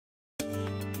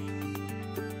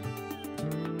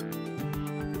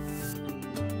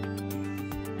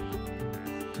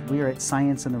We are at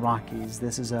Science in the Rockies.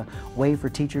 This is a way for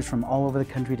teachers from all over the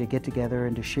country to get together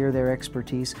and to share their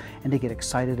expertise and to get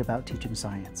excited about teaching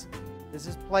science. This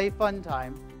is play fun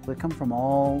time. They come from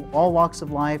all walks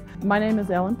of life. My name is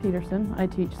Ellen Peterson. I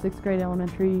teach 6th grade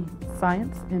elementary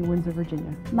science in Windsor,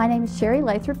 Virginia. My name is Sherry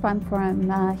Lathrop. I'm from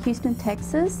Houston,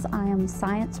 Texas. I am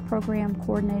Science Program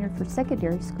Coordinator for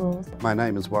secondary schools. My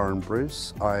name is Warren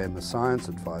Bruce. I am a science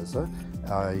advisor.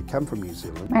 I come from New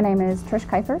Zealand. My name is Trish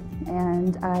Kiefer,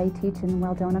 and I teach in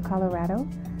Weldona, Colorado,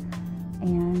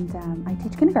 and I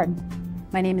teach kindergarten.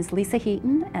 My name is Lisa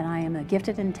Heaton, and I am a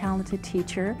gifted and talented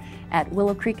teacher at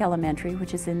Willow Creek Elementary,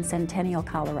 which is in Centennial,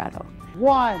 Colorado.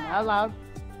 One, out loud.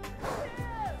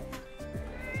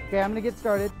 Okay, I'm gonna get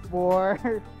started.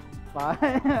 4,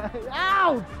 5,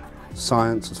 ouch!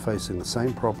 Science is facing the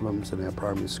same problems in our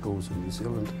primary schools in New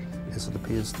Zealand as it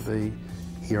appears to be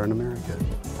here in America.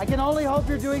 I can only hope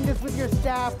you're doing this with your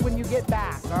staff when you get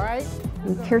back, all right?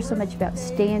 We care so much about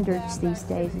standards these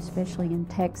days, especially in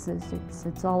Texas.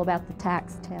 It's all about the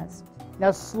tax test. Now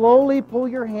slowly pull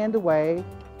your hand away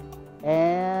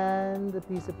and the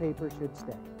piece of paper should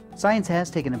stay. Science has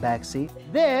taken a back seat.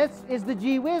 This is the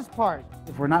gee whiz part.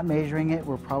 If we're not measuring it,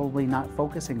 we're probably not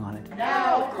focusing on it.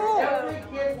 Now, every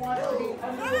kid wants to be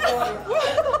under the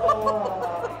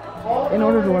water. In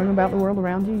order to learn about the world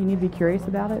around you, you need to be curious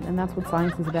about it, and that's what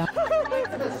science is about.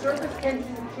 The surface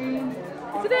tension machine.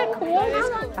 Isn't that cool?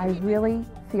 I really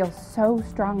feel so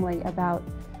strongly about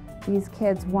these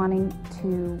kids wanting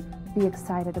to be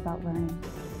excited about learning.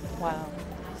 Wow.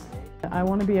 I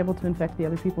want to be able to infect the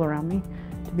other people around me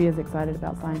to be as excited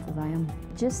about science as I am.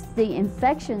 Just the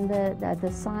infection,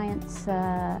 the science,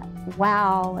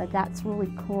 wow, that's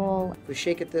really cool. If we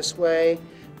shake it this way,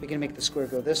 we can make the square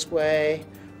go this way.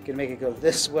 We can make it go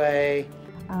this way.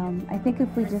 I think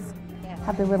if we just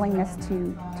have the willingness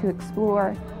to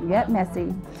explore, get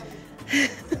messy.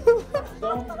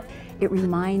 It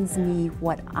reminds me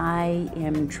what I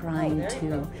am trying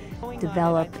to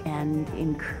develop and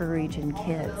encourage in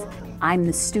kids. I'm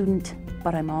the student,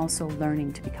 but I'm also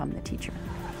learning to become the teacher.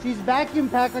 She's vacuum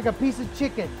packed like a piece of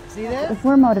chicken. See this? If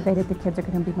we're motivated, the kids are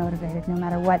going to be motivated no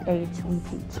matter what age we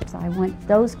teach. So I want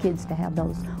those kids to have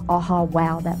those aha,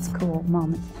 wow, that's cool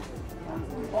moments.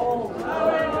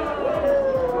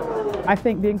 I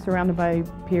think being surrounded by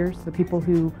peers, the people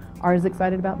who are as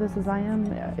excited about this as I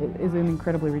am, is an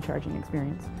incredibly recharging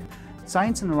experience.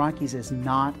 Science in the Rockies is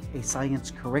not a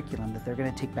science curriculum that they're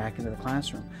going to take back into the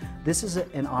classroom. This is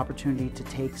an opportunity to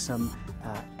take some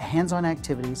hands-on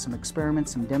activities, some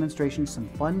experiments, some demonstrations, some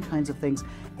fun kinds of things,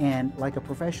 and like a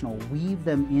professional, weave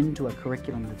them into a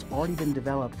curriculum that's already been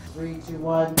developed. 3, 2,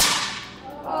 1.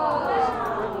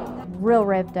 Real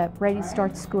revved up, ready to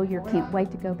start the school year. Can't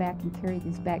wait to go back and carry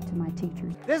these back to my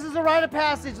teachers. This is a rite of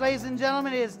passage, ladies and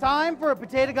gentlemen. It is time for a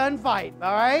potato gun fight,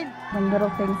 all right? When little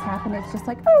things happen, it's just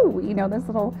like, oh, you know, this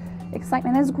little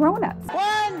excitement as grown-ups.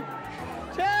 1,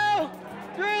 2,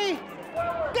 3,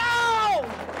 go!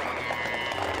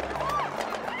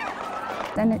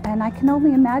 And I can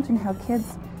only imagine how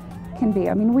kids can be.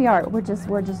 I mean, we're just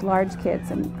large kids,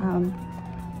 and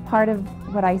part of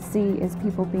what I see is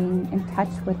people being in touch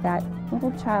with that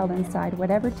little child inside.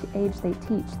 Whatever age they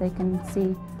teach, they can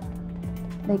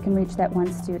reach that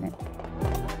one student.